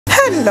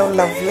Hello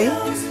lovely,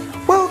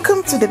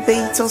 welcome to the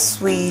dabatoz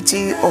we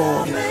do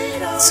all.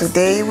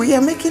 Today we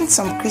are making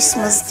some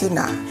Christmas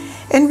dinner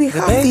and we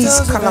have these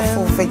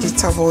colorful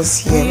vegetables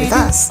here with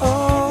us,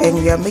 and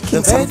we are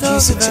making some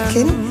juicy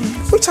chicken,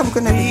 which I'm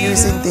going to be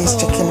using these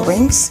chicken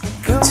wings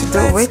to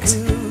do with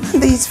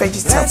these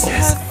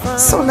vegetables.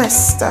 So let's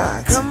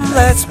start. Come,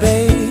 let's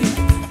bathe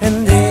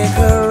and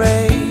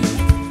decorate.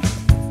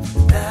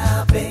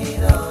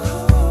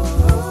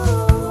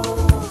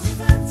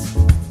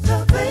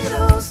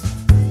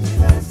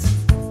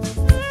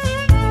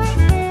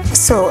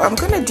 So I'm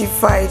going to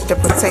divide the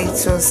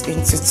potatoes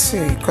into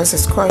two because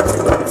it's quite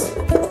a lot.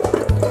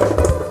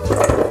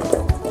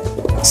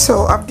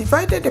 So I've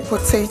divided the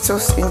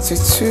potatoes into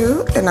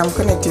two, and I'm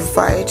going to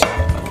divide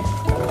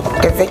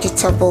the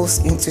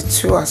vegetables into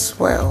two as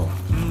well,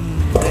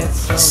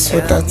 so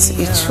that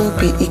it will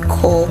be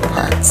equal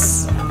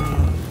parts.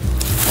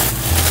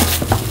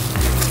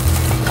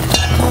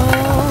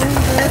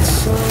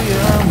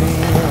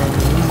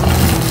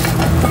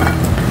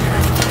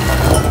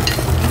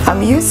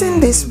 I'm using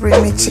this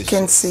creamy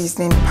chicken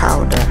seasoning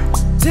powder.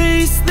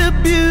 Taste the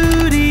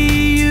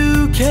beauty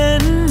you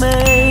can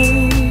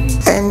make,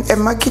 and a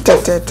Maggi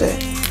dede.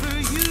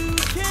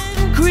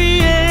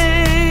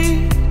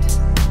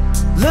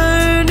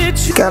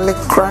 Garlic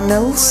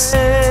granules.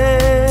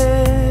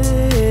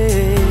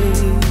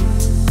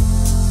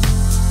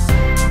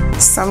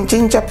 Some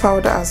ginger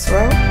powder as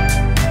well.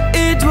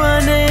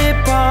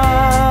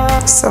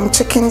 Some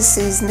chicken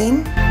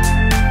seasoning.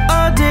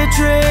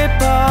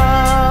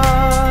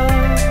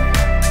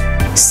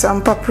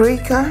 Some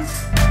paprika.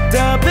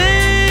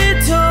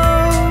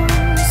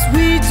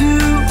 We do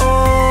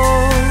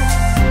all.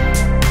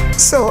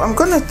 So I'm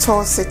gonna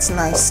toss it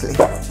nicely.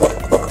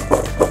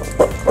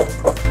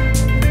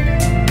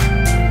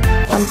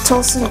 I'm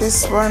tossing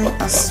this one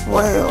as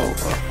well.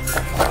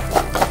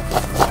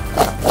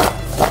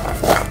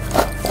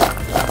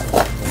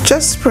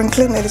 Just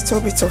sprinkling a little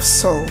bit of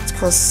salt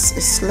because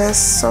it's less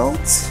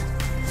salt.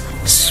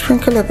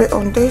 Sprinkle a bit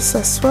on this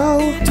as well.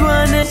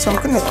 So I'm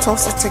gonna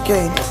toss it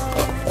again.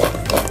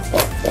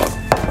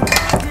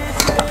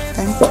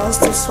 And toss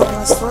this one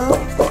as well.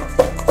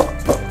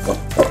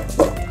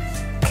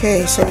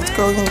 Okay, so it's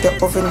going in the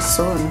oven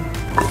soon.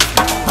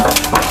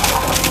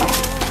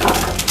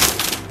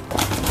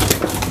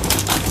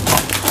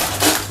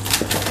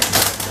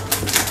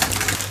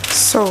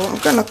 So I'm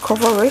gonna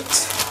cover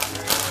it.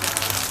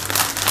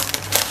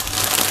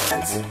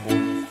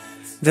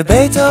 The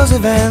dabatoz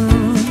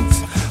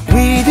events,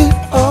 we do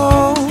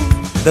all.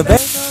 The dabatoz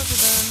events.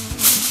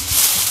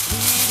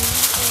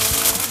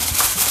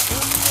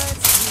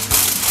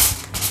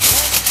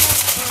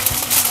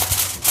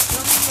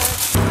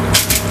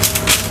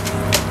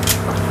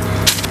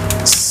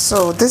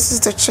 So this is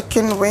the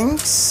chicken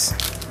wings,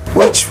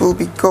 which will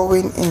be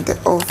going in the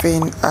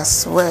oven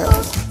as well.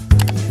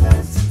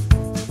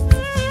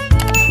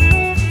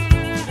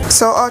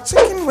 So our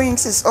chicken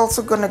wings is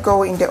also going to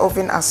go in the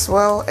oven as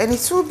well, and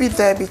it will be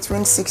there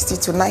between 60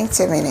 to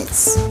 90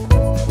 minutes.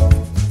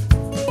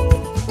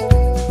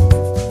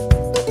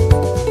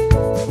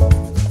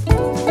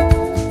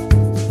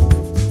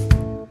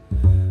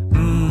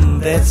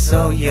 That's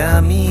so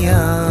yummy,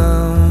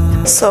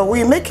 yum. So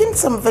we're making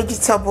some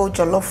vegetable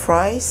jollof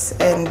rice,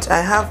 and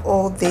I have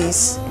all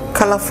these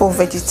colorful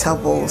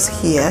vegetables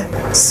here,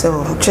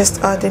 so I'm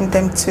just adding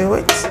them to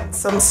it.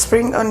 Some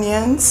spring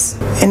onions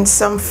and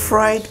some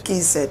fried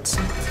gizzard.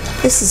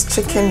 This is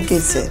chicken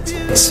gizzard.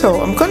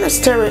 So I'm gonna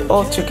stir it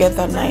all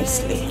together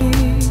nicely.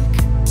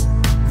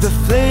 The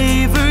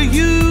flavor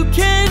you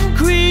can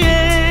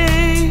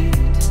create.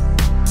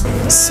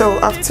 So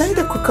I've turned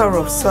the cooker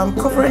off, so I'm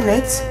covering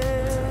it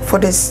for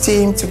the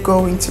steam to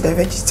go into the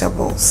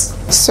vegetables.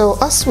 So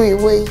as we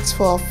wait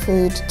for our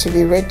food to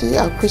be ready,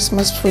 our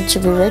Christmas food to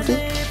be ready,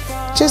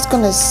 just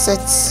gonna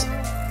set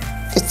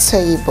a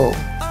table.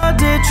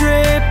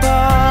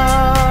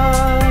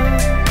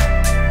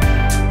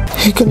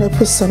 You're gonna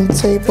put some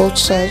table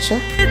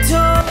charger,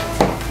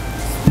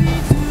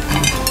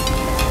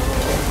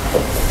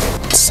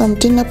 some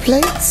dinner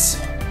plates,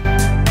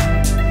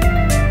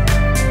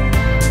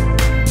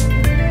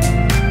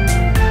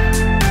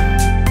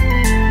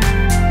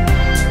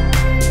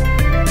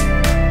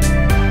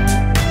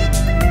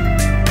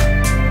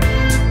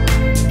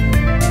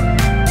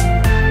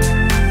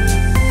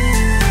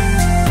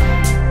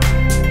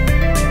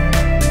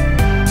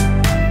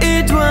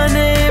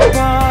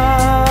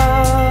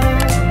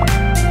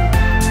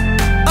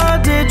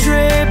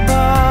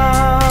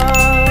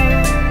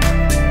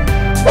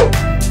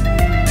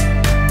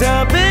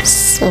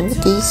 so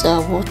these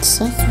are what's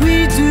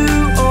we do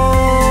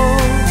all.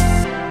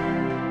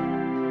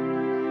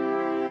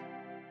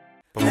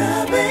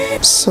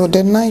 So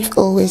the knife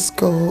always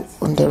go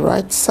on the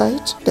right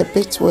side, the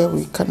bit where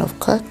we kind of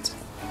cut.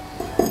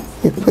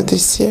 We put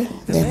this here,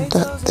 then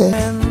that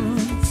there.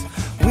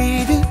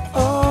 We do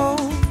all.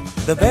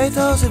 The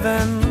dabatoz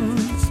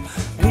events,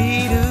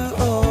 we do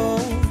all.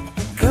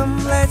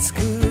 Come, let's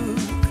cook,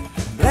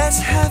 let's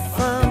have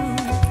fun.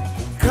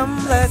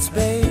 Come, let's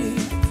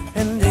bathe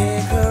and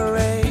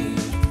decorate.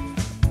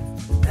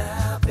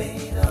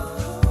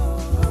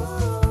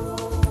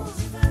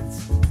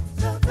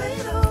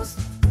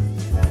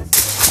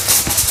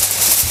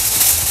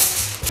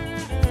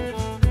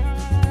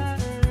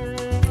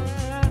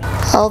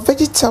 Our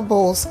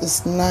vegetables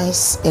is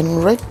nice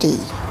and ready.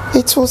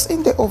 It was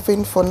in the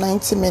oven for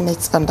 90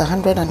 minutes under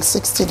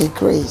 160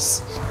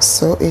 degrees.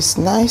 So it's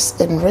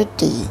nice and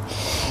ready.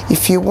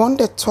 If you want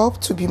the top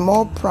to be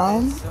more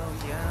brown,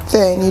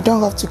 then you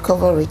don't have to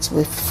cover it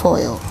with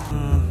foil.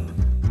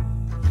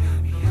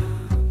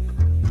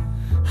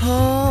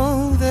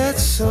 Oh,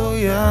 that's so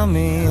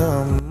yummy.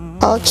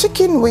 Our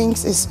chicken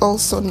wings is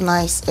also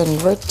nice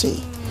and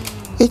ready.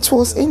 It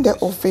was in the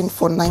oven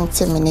for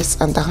 90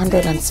 minutes under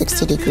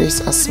 160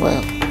 degrees as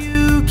well.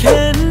 You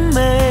can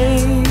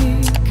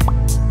make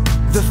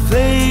the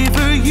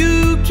flavor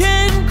you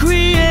can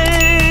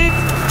create.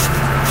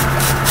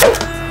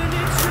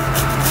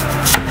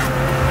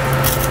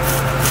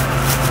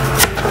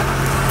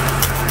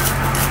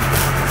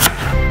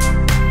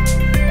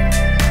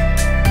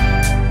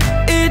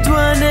 It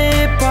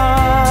n'est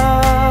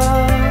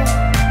pas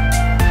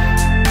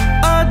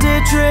un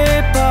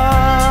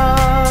détrepas.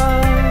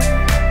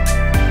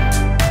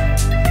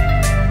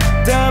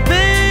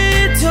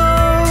 Dabatoz,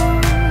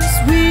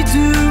 we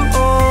do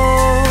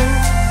all.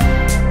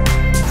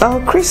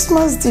 Our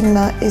Christmas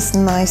dinner is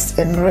nice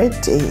and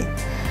ready.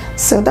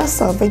 So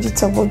that's our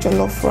vegetable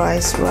jollof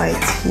rice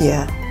right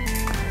here.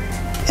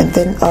 And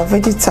then our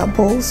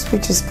vegetables,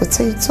 which is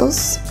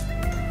potatoes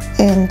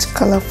and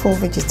colorful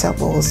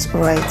vegetables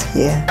right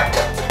here.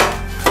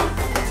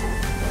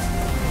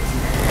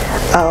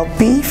 Our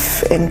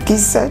beef and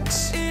gizzard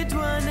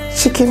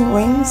chicken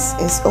wings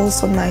is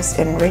also nice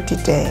and ready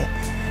there.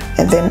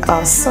 And then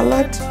our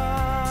salad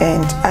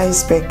and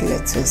iceberg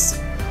lettuce.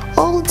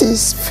 All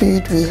this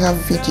food, we have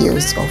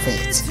videos of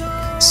it,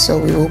 so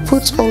we will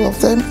put all of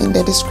them in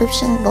the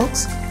description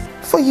box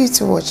for you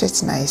to watch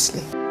it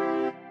nicely.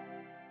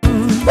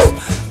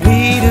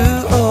 We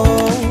do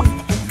all.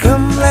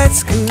 Come,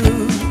 let's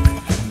cook,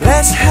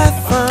 let's have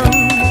fun.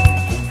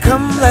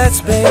 Come,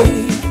 let's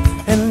bake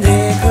and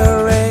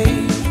decorate.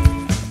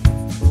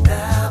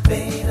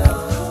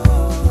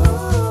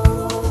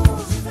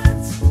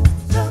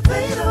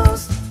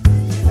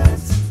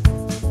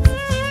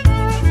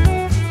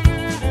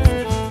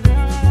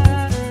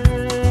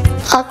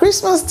 Our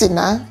Christmas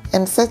dinner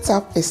and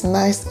setup is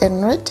nice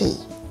and ready.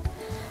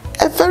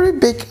 A very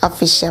big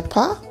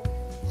afishapa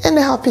and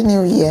a happy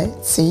new year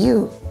to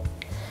you.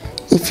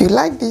 If you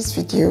like this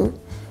video,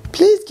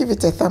 please give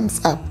it a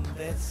thumbs up.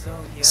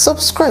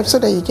 Subscribe so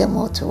that you get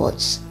more to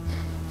watch.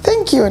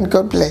 Thank you and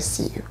God bless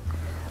you.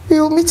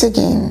 We will meet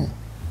again.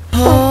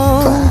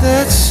 Oh, bye.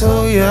 That's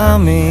so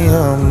yummy.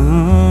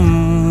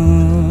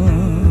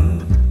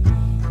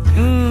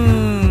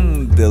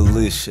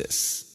 Delicious.